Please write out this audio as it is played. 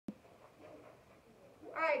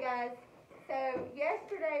Alright guys, so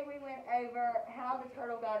yesterday we went over how the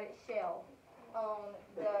turtle got its shell on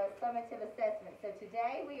the summative assessment. So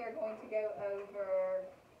today we are going to go over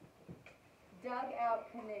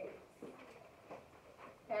dugout canoes.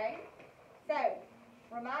 Okay? So,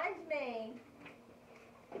 remind me,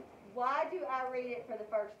 why do I read it for the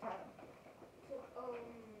first time?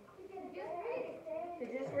 To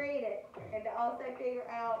just read it and to also figure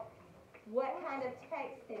out what kind of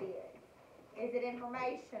text it is. Is it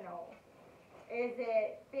informational? Is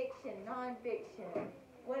it fiction, nonfiction?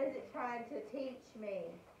 What is it trying to teach me?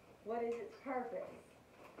 What is its purpose?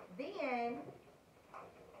 Then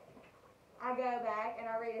I go back and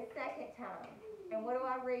I read a second time. And what do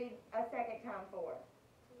I read a second time for?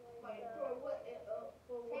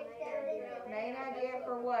 Main idea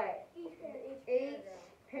for what? Each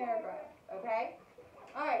paragraph. Okay?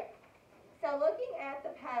 Alright. So looking at the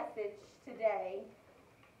passage today,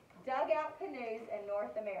 dugout canoes in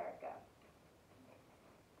North America.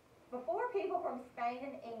 Before people from Spain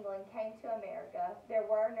and England came to America, there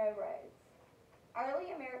were no roads.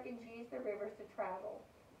 Early Americans used the rivers to travel.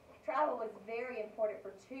 Travel was very important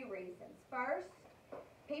for two reasons. First,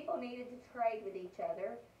 people needed to trade with each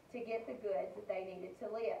other to get the goods that they needed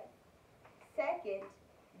to live. Second,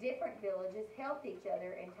 different villages helped each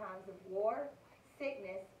other in times of war,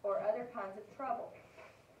 sickness, or other kinds of trouble.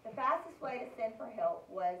 The fastest way to send for help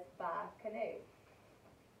was by canoe.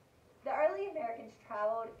 The early Americans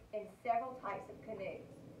traveled in several types of canoes,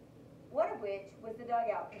 one of which was the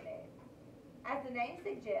dugout canoe. As the name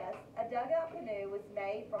suggests, a dugout canoe was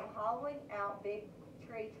made from hollowing out big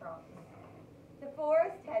tree trunks. The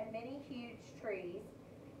forest had many huge trees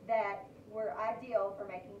that were ideal for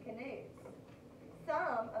making canoes.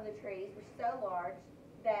 Some of the trees were so large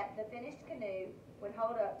that the finished canoe would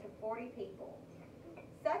hold up to 40 people.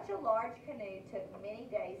 Such a large canoe took many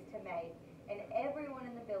days to make, and everyone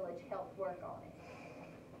in the village helped work on it.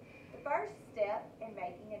 The first step in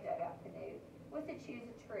making a dugout canoe was to choose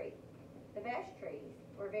a tree. The best trees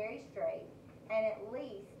were very straight and at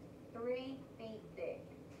least 3 feet thick.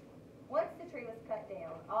 Once the tree was cut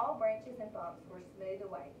down, all branches and bumps were smoothed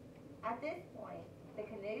away. At this point, the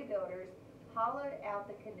canoe builders hollowed out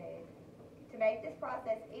the canoe. To make this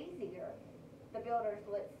process easier, the builders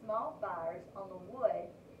lit small fires on the wood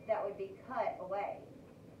that would be cut away.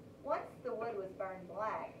 Once the wood was burned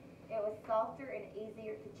black, it was softer and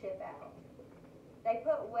easier to chip out. They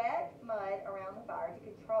put wet mud around the fire to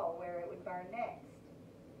control where it would burn next.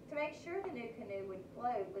 To make sure the new canoe would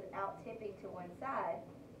float without tipping to one side,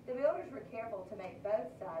 the builders were careful to make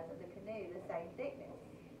both sides of the canoe the same thickness.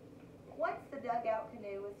 Once the dugout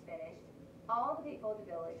canoe was finished, all the people of the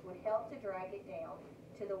village would help to drag it down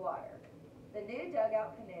to the water. The new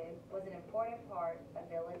dugout canoe was an important part of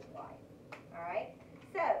village life. Alright?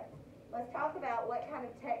 So, let's talk about what kind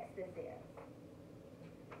of text this is.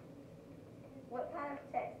 What kind of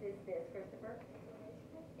text is this, Christopher?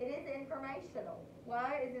 It is informational.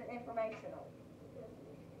 Why is it informational?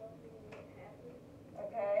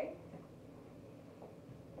 Okay.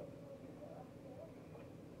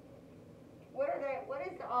 What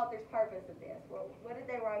is the author's purpose of this? Well, what did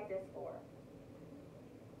they write this for?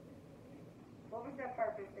 What was their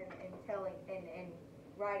purpose in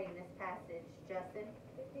writing this passage, Justin?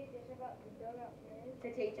 To teach us about the dugout canoes. To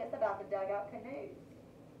teach us about the dugout canoes.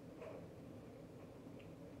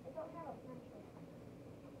 I don't have a pencil.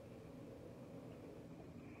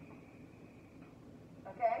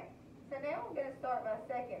 Okay? So now I'm going to start my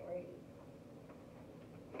second read.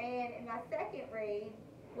 And in my second read,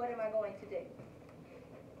 what am I going to do?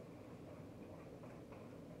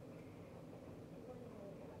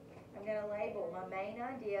 I'm going to label my main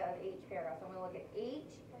idea of each paragraph. So I'm going to look at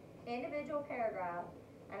each individual paragraph,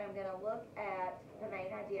 and I'm going to look at the main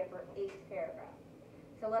idea for each paragraph.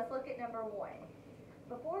 So let's look at number 1.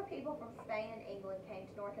 Before people from Spain and England came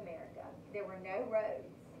to North America, there were no roads.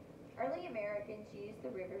 Early Americans used the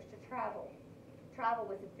rivers to travel. Travel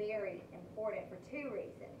was very important for two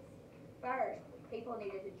reasons. First, people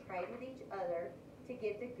needed to trade with each other to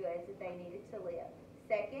get the goods that they needed to live.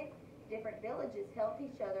 Second, different villages helped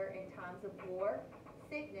each other in times of war,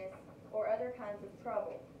 sickness, or other kinds of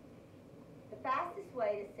trouble. The fastest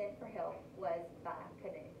way to send for help was by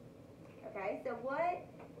canoe. Okay, so what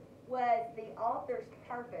was the author's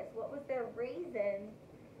purpose? What was their reason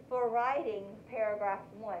for writing paragraph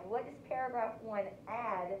 1? What does paragraph 1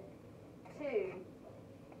 add to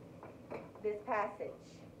this passage?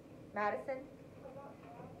 Madison?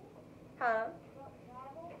 Huh?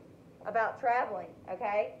 About traveling,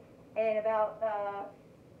 okay? And about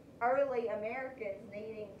early Americans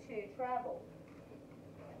needing to travel.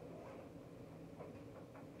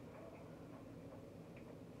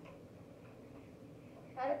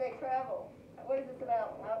 How did they travel? What is this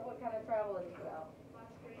about? What kind of travel is this about?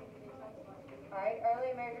 Alright,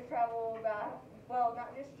 early Americans traveled by, well,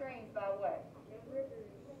 not just streams, by what? Rivers.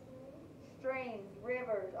 Streams,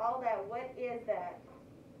 rivers, all that. What is that?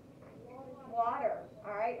 Water.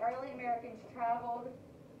 Alright, early Americans traveled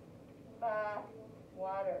by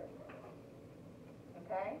water.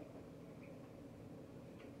 Okay?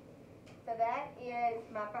 So that is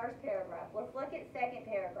my first paragraph. Let's look at second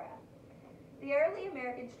paragraph. The early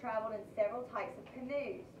Americans traveled in several types of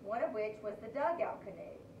canoes, one of which was the dugout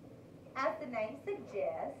canoe. As the name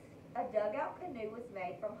suggests, a dugout canoe was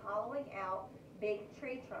made from hollowing out big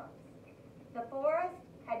tree trunks. The forest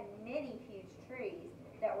had many huge trees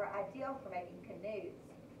that were ideal for making canoes.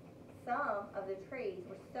 Some of the trees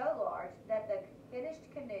were so large that the finished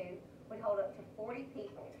canoe would hold up to 40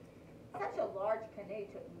 people. Such a large canoe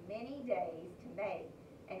took many days to make,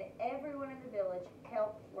 and everyone in the village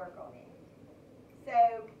helped work on it.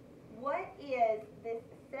 So, what is this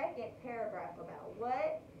second paragraph about?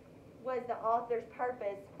 What was the author's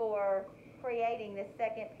purpose for creating this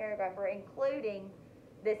second paragraph, or including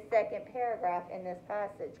this second paragraph in this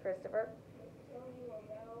passage, Christopher? Telling you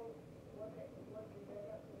about what the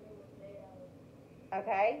dugout canoe was made out of.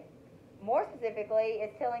 Okay. More specifically,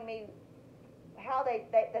 it's telling me how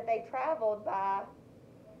that they traveled by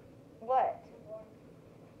what?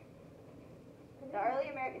 The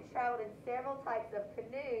early Americans traveled in several types of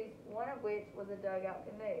canoes, one of which was a dugout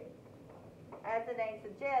canoe. As the name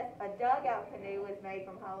suggests, a dugout canoe was made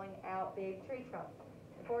from hollowing out big tree trunks.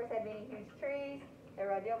 The forest had many huge trees. They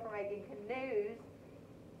were ideal for making canoes.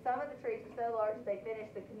 Some of the trees were so large that they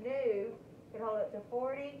finished the canoe could hold up to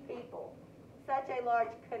 40 people. Such a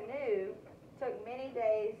large canoe took many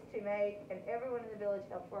days to make, and everyone in the village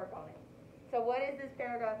helped work on it. So what is this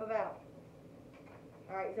paragraph about?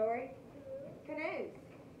 All right, Zori? Canoes.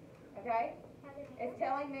 Okay? It's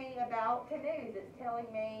telling me about canoes. It's telling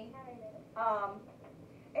me,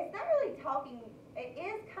 it's not really talking, it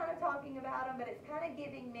is kind of talking about them, but it's kind of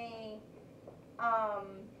giving me,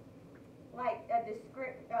 like a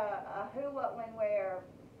a who, what, when, where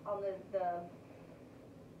on the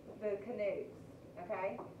canoes.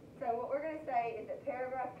 Okay? So what we're going to say is that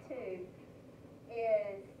paragraph 2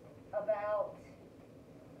 is about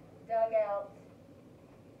dugout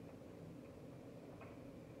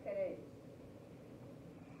canoes.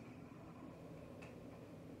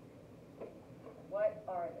 What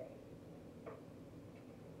are they?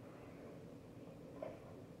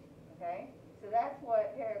 Okay? So that's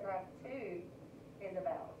what paragraph 2 is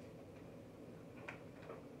about.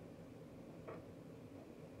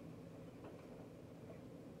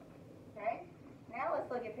 Okay? Now let's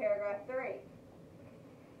look at paragraph 3.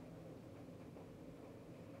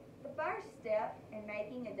 The first step in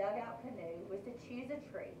making a dugout canoe was to choose a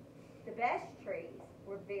tree. The best trees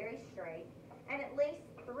were very straight and at least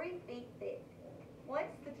 3 feet thick.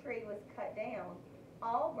 Once the tree was cut down,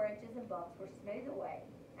 all branches and bumps were smoothed away.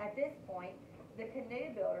 At this point, the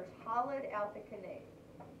canoe builders hollowed out the canoe.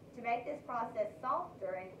 To make this process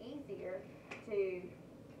softer and easier to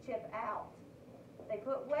chip out, they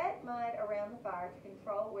put wet mud around the fire to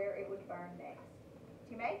control where it would burn next.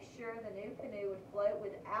 To make sure the new canoe would float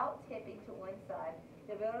without tipping to one side,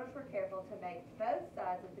 the builders were careful to make both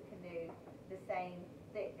sides of the canoe the same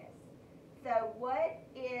thickness. So what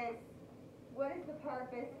is the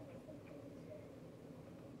purpose?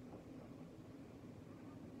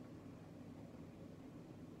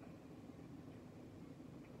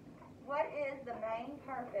 What is the main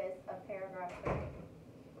purpose of paragraph 3?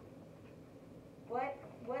 What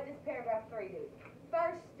does paragraph 3 do?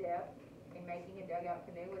 First step in making a dugout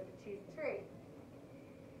canoe was to choose a tree.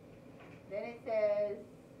 Then it says,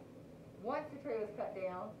 once the tree was cut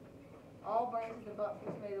down, all branches and bumps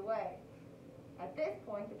were smoothed away. At this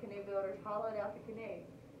point, the canoe builders hollowed out the canoe.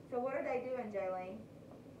 So what are they doing, Jaylene?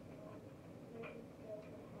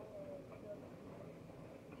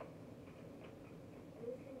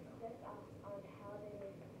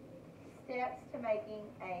 Steps to making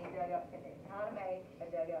a dugout canoe. How to make a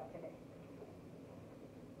dugout canoe.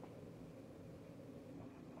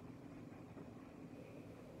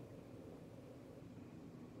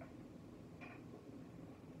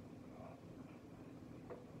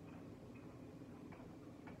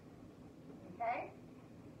 Okay?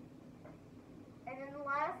 And then the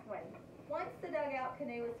last one. Once the dugout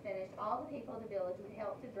canoe was finished, all the people of the village would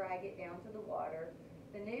help to drag it down to the water.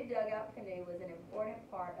 The new dugout canoe was an important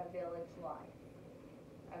part of village life.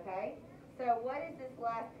 Okay? So what does this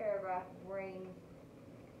last paragraph bring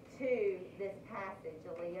to this passage,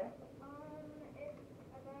 Aaliyah? It's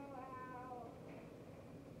about how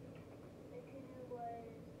the canoe was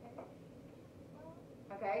finished.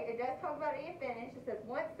 it does talk about being finished. It says,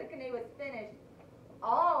 once the canoe was finished,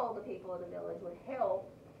 all the people of the village would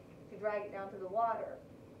help to drag it down to the water.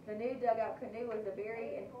 The new dugout canoe was a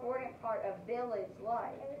very important part of village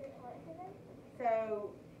life. It was important to them?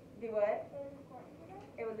 So, do what? It was important to them?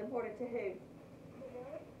 It was important to who? The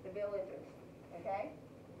village? The villagers. Okay?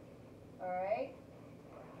 Alright?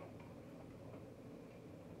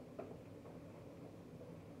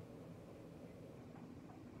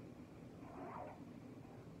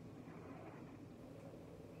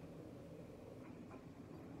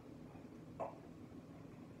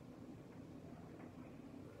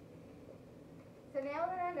 So now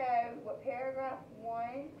that I know what paragraph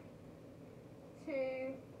 1, 2,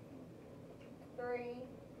 3,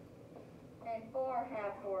 and 4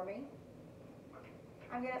 have for me,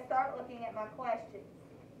 I'm going to start looking at my questions.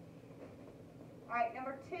 Alright,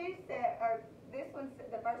 number 2 said, or this one's,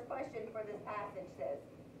 the first question for this passage says,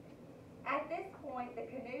 at this point the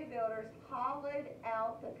canoe builders hollowed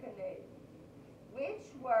out the canoe. Which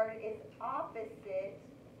word is opposite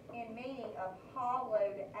in meaning of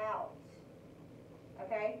hollowed out?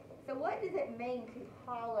 Okay, so what does it mean to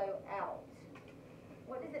hollow out?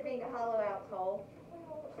 What does it mean to hollow out, Cole? Clear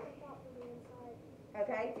all the stuff out from the inside.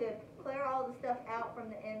 Okay, to clear all the stuff out from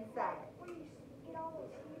the inside. Where you get all those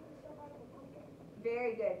seeds and stuff out of the pumpkin.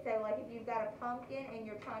 Very good. So like if you've got a pumpkin and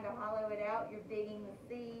you're trying to hollow it out, you're digging the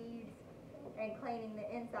seeds and cleaning the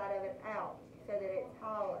inside of it out so that it's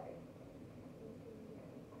hollow.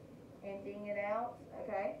 Emptying it out,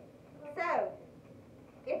 okay? So,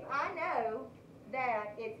 if I know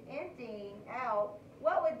that it's emptying out,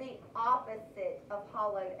 what would the opposite of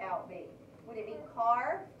hollowed out be? Would it be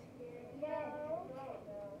carved? No.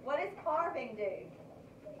 What does carving do?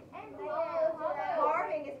 Hollow.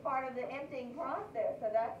 Carving is part of the emptying process, so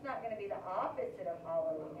that's not going to be the opposite of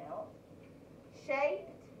hollowing out. Shaped?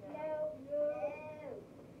 No.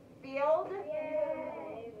 Filled?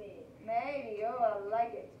 Maybe. Maybe. Oh, I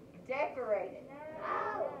like it. Decorated?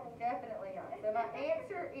 No. Definitely not. So my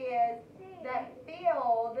answer is that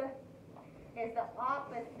filled is the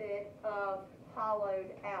opposite of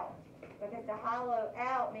hollowed out. Because to hollow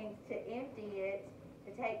out means to empty it,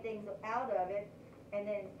 to take things out of it, and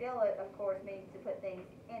then fill it, of course, means to put things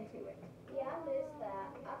into it. Yeah, I missed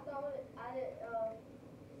that. I thought I didn't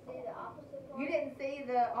see the opposite part. You didn't see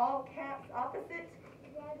the all caps opposite?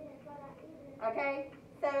 Yeah, I didn't, but I either. Okay,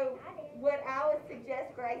 so I did. what I would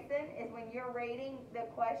suggest, Grayson, is when you're reading the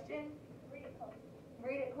question, Read it close.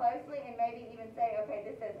 read it closely and maybe even say, okay,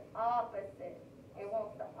 this says opposite. It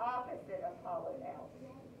wants the opposite of hollowed out.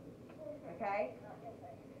 Okay?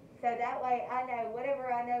 So that way I know,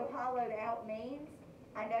 whatever I know hollowed out means,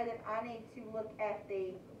 I know that I need to look at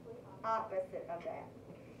the opposite of that.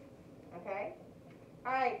 Okay?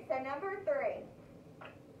 Alright, so number 3.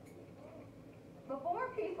 Before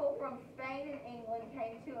people from Spain and England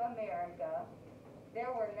came to America,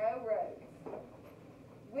 there were no roads.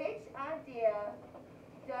 Which idea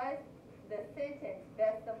does the sentence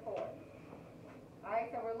best support?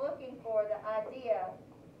 Alright, so we're looking for the idea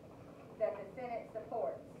that the sentence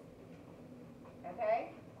supports.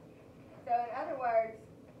 Okay? So in other words,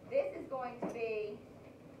 this is going to be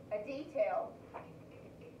a detail.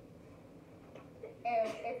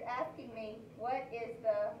 And it's asking me, what is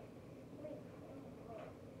the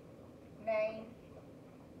main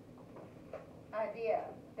idea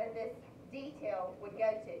that this detail would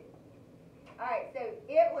go to? Alright, so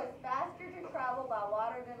it was faster to travel by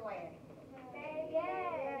water than land.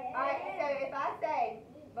 Alright, so if I say,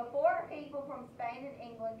 before people from Spain and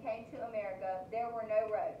England came to America, there were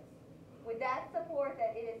no roads. Would that support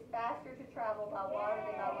that it is faster to travel by water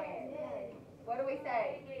than by land? What do we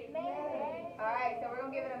say? Alright, so we're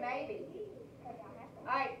going to give it a maybe.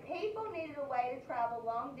 Alright, people needed a way to travel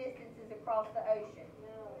long distances across the ocean.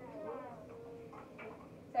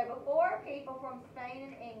 So before people from Spain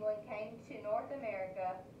and England came to North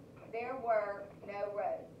America, there were no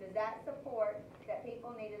roads. Does that support that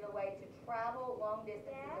people needed a way to travel long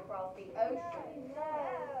distances across the ocean?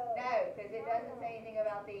 No, because it doesn't say anything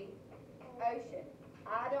about the ocean.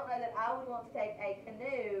 I don't know that I would want to take a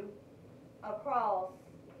canoe across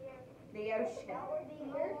the ocean.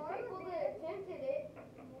 There's people that attempted it.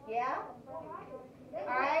 Yeah?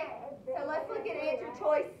 Alright, so let's look at answer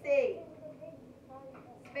choice C.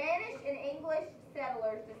 Spanish and English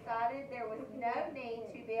settlers decided there was no need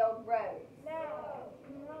to build roads.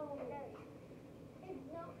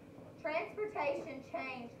 Transportation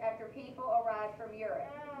changed after people arrived from Europe.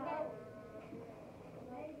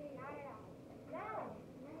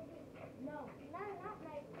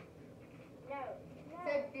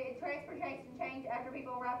 So did transportation change after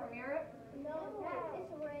people arrived from Europe?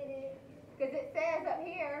 Because it says up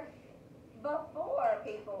here, before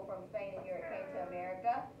people from Spain and Europe came to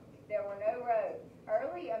America, there were no roads.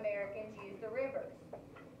 Early Americans used the rivers.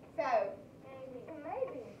 So,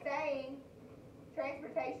 Maybe. saying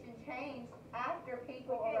transportation changed after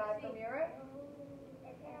people arrived from Europe.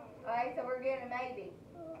 Alright, so we're getting a maybe.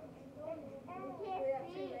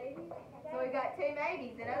 So we've got two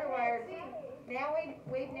maybes. In other words, now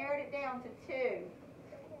we've narrowed it down to two.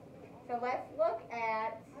 So let's look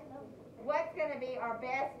at what's going to be our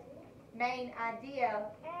best main idea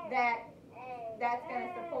that's going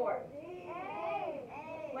to support.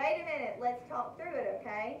 Wait a minute, let's talk through it,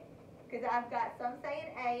 okay? Because I've got some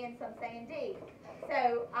saying A and some saying D.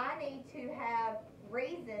 So I need to have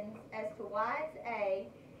reasons as to why it's A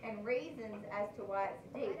and reasons as to why it's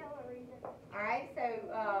D. Alright, so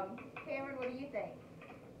Cameron, what do you think?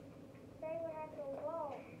 They would have to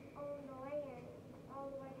walk on the land all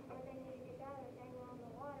the way to where they needed to go. If they were on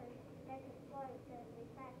the water, they could float to be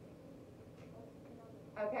faster.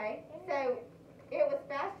 Okay, so it was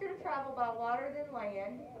faster to travel by water than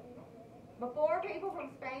land. Before people from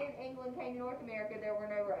Spain and England came to North America, there were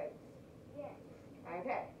no roads. Yes.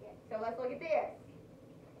 Okay, so let's look at this.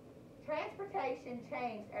 Transportation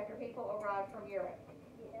changed after people arrived from Europe.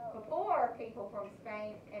 Before people from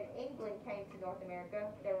Spain and England came to North America,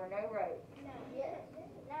 there were no roads. No. Yes.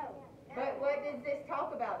 No. But what does this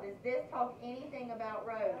talk about? Does this talk anything about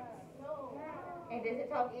roads? No. And does it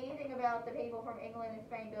talk anything about the people from England and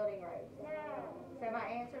Spain building roads? No. So my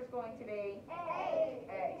answer is going to be A.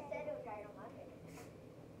 A. Said it was right on my face.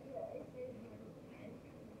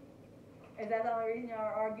 Is that the only reason you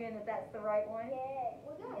are arguing that that's the right one? Yeah.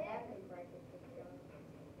 Well, no. That can break it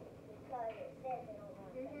because it says it on my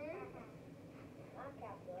face. I'm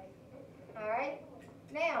calculating. Alright.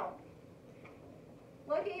 Now,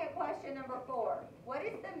 looking at question number 4. What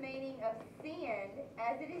is the meaning of sinned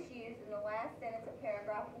as it is used in the last sentence of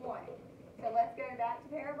paragraph 1? So let's go back to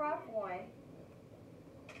paragraph 1.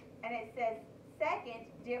 And it says, second,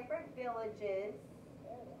 different villages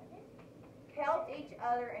helped each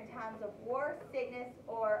other in times of war, sickness,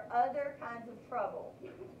 or other kinds of trouble.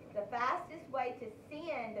 The fastest way to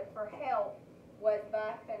send for help was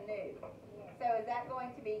by canoe. So is that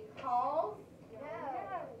going to be calls?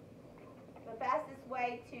 No. The fastest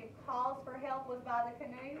way to calls for help was by the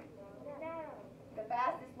canoe? No. The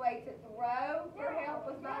fastest way to throw for help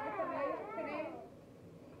was by the canoe?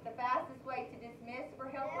 The fastest way to dismiss for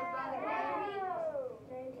help was by the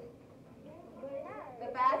canoe? The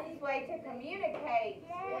fastest way to communicate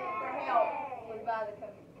for help was by the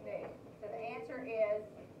canoe. So the answer is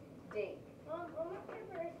D. I'm looking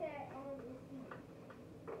for a set on the seat.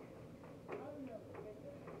 Oh no.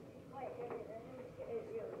 Wait, it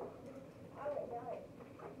really. Oh, it does.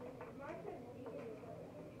 Mine says D.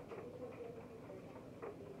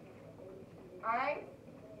 Alright?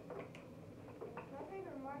 My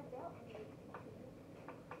finger marked out. Which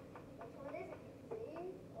one is it? C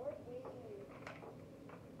or D?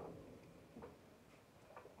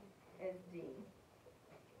 Is D.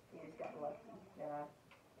 You just got lucky. Then I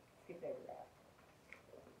skipped over that.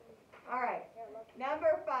 Alright.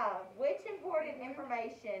 Number 5. Which important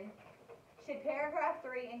information should paragraph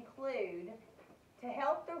 3 include to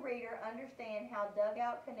help the reader understand how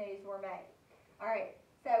dugout canoes were made? Alright,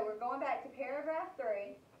 so we're going back to paragraph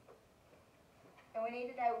 3. And we need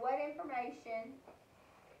to know what information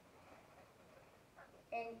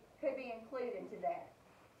could be included to that.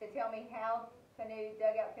 To tell me how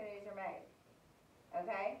dugout canoes are made.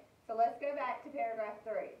 Okay? So let's go back to paragraph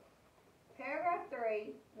 3. Paragraph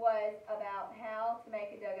 3 was about how to make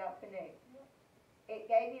a dugout canoe. It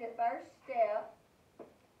gave you the first step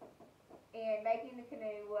in making the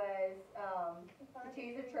canoe was to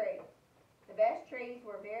choose a tree. The best trees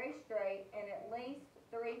were very straight and at least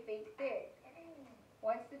 3 feet thick.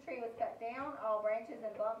 Once the tree was cut down, all branches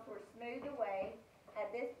and bumps were smoothed away. At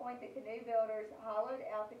this point, the canoe builders hollowed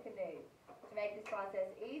out the canoe. To make this process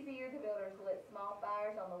easier, the builders lit small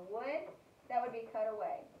fires on the wood that would be cut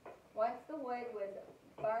away. Once the wood was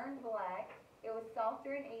burned black, it was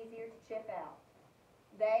softer and easier to chip out.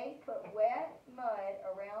 They put wet mud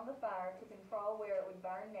around the fire to control where it would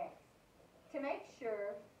burn next. To make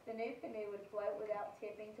sure the new canoe would float without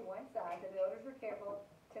tipping to one side, the builders were careful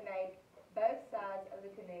to make both sides of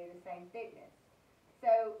the canoe the same thickness.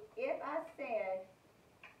 So if I said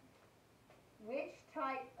which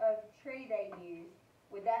type of tree they used,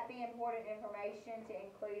 would that be important information to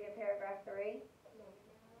include in paragraph 3? No.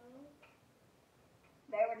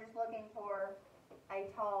 They were just looking for a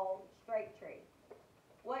tall, straight tree.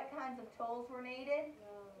 What kinds of tools were needed?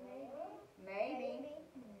 Maybe.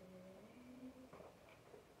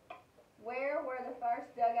 Where were the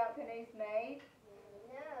first dugout dugout canoes made?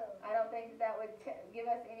 No. I don't think that would give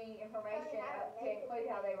us any information to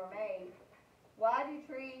include how they were made. Why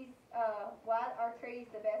are trees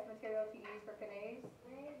the best material to use for canoes?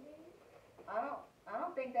 Maybe. I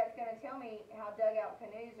don't think that's going to tell me how dugout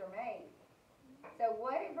canoes are made. So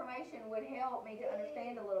what information would help me to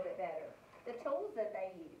understand a little bit better? The tools that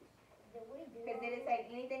they use. Did we do Because did it all say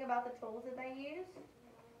anything about the tools that they use?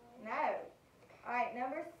 No. Alright,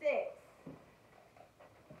 number 6.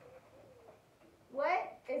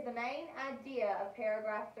 What is the main idea of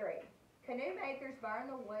paragraph 3? Canoe makers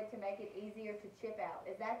burn the wood to make it easier to chip out.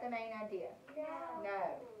 Is that the main idea? No. No.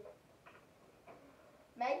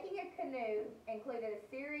 Making a canoe included a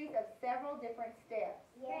series of several different steps.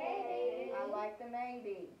 Maybe. I like the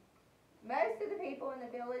maybe. Most of the people in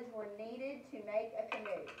the village were needed to make a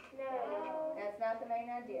canoe. No. That's not the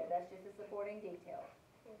main idea. That's just a supporting detail.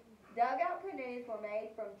 Dugout canoes were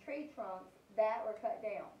made from tree trunks that were cut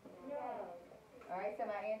down. No. Alright, so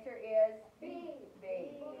my answer is B.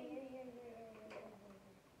 B.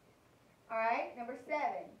 Alright, number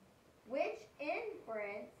 7. Which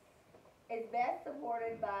inference is best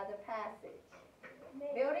supported by the passage?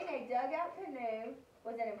 Building a dugout canoe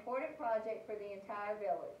was an important project for the entire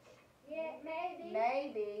village. Yeah, maybe.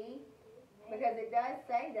 Maybe, because it does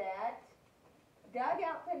say that.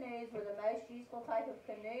 Dugout canoes were the most useful type of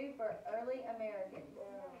canoe for early Americans.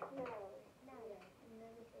 No.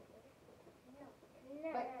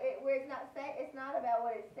 But it's not about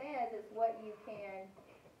what it says, it's what you can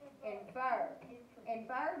infer.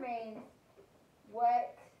 Infer means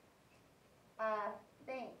what I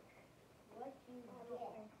think, What you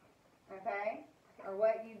guess. okay? Or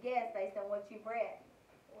what you guess based on what you've read.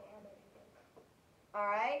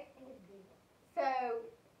 Alright? So,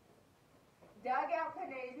 dugout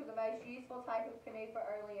canoes were the most useful type of canoe for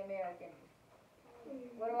early Americans.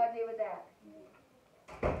 What do I do with that?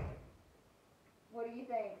 What do you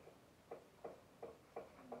think?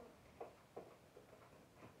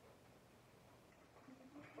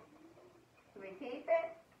 Do we keep it?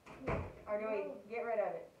 Or do we get rid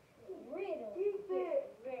of it? Keep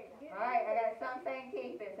it. Alright, I got some saying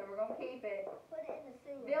keep it, so we're going to keep it. Put it in the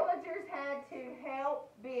sewer. Villagers had to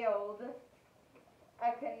help build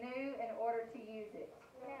a canoe in order to use it.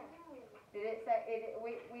 No. Did it say,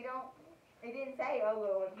 it didn't say, oh,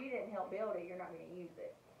 well, if you didn't help build it, you're not going to use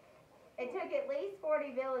it. It took at least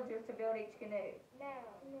 40 villagers to build each canoe. No.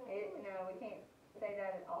 No, we can't say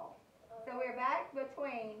that at all. So we're back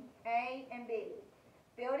between A and B.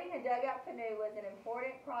 Building a dugout canoe was an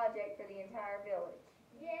important project for the entire village.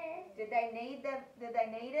 Yes. Did they need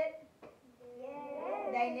it?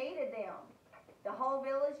 Yes. They needed them. The whole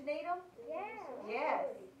village need them? Yes. Yes.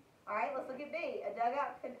 All right, let's look at B.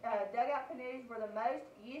 Dugout canoes were the most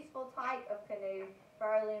useful type of canoe for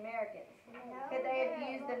early Americans. Could they have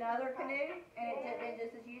used another canoe and it had been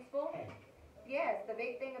just as useful? Yes, the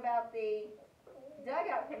big thing about the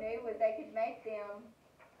dugout canoe was they could make them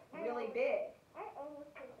really big. I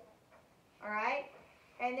almost did that. Alright?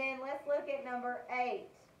 And then let's look at number 8.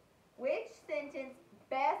 Which sentence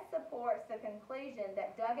best supports the conclusion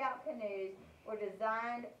that dugout canoes were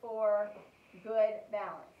designed for good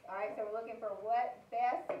balance? Alright, so we're looking for what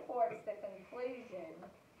best supports the conclusion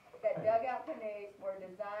that dugout canoes were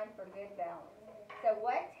designed for good balance. So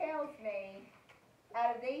what tells me,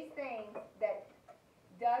 out of these things, that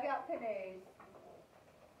dugout canoes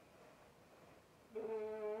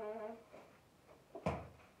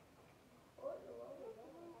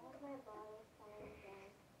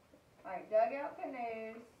Alright, dugout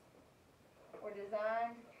canoes were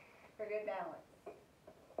designed for good balance.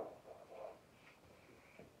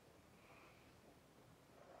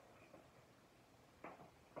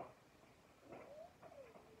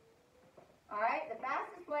 Alright, the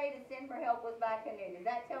fastest way to send for help was by canoe. Does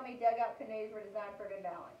that tell me dugout canoes were designed for good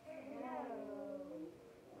balance? No.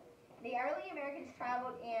 The early Americans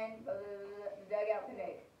traveled in the dugout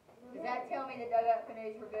canoe. Does that tell me the dugout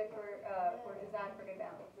canoes were designed for good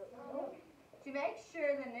balance? To make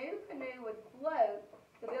sure the new canoe would float,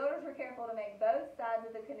 the builders were careful to make both sides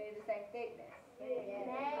of the canoe the same thickness.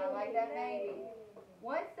 I like that maybe.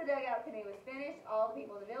 Once the dugout canoe was finished, all the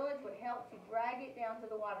people in the village would help to drag it down to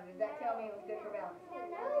the water. Does that tell me it was good for balance?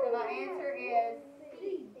 So my answer is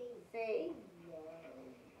C.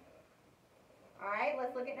 Alright,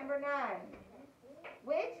 let's look at number 9.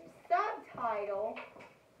 Which subtitle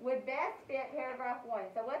would best fit paragraph 1?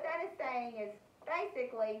 So what that is saying is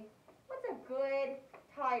basically, what's a good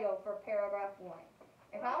title for paragraph 1?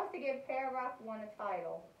 If I was to give paragraph 1 a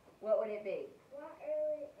title, what would it be?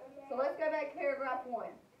 So let's go back to paragraph 1.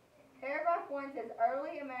 Paragraph 1 says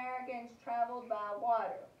early Americans traveled by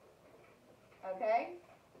water. Okay?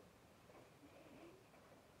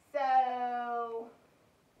 So,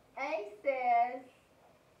 A says,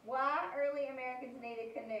 why early Americans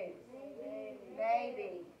needed canoes?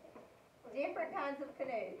 Maybe. Different kinds of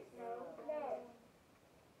canoes. No.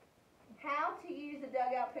 How to use a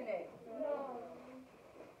dugout canoe? No.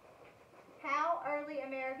 How early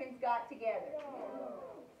Americans got together? No.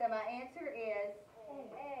 So my answer is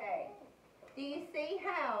A. Do you see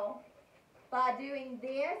how by doing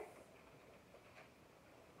this,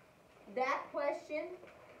 that question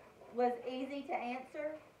was easy to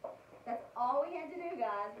answer? That's all we had to do,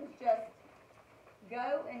 guys, was just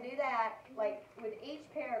go and do that, like with each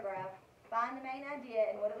paragraph, find the main idea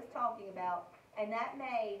and what it was talking about, and that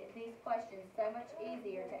made these questions so much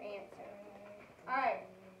easier to answer. Alright,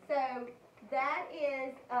 so that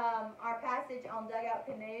is our passage on dugout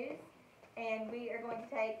canoes, and we are going to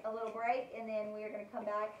take a little break, and then we are going to come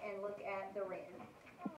back and look at the written.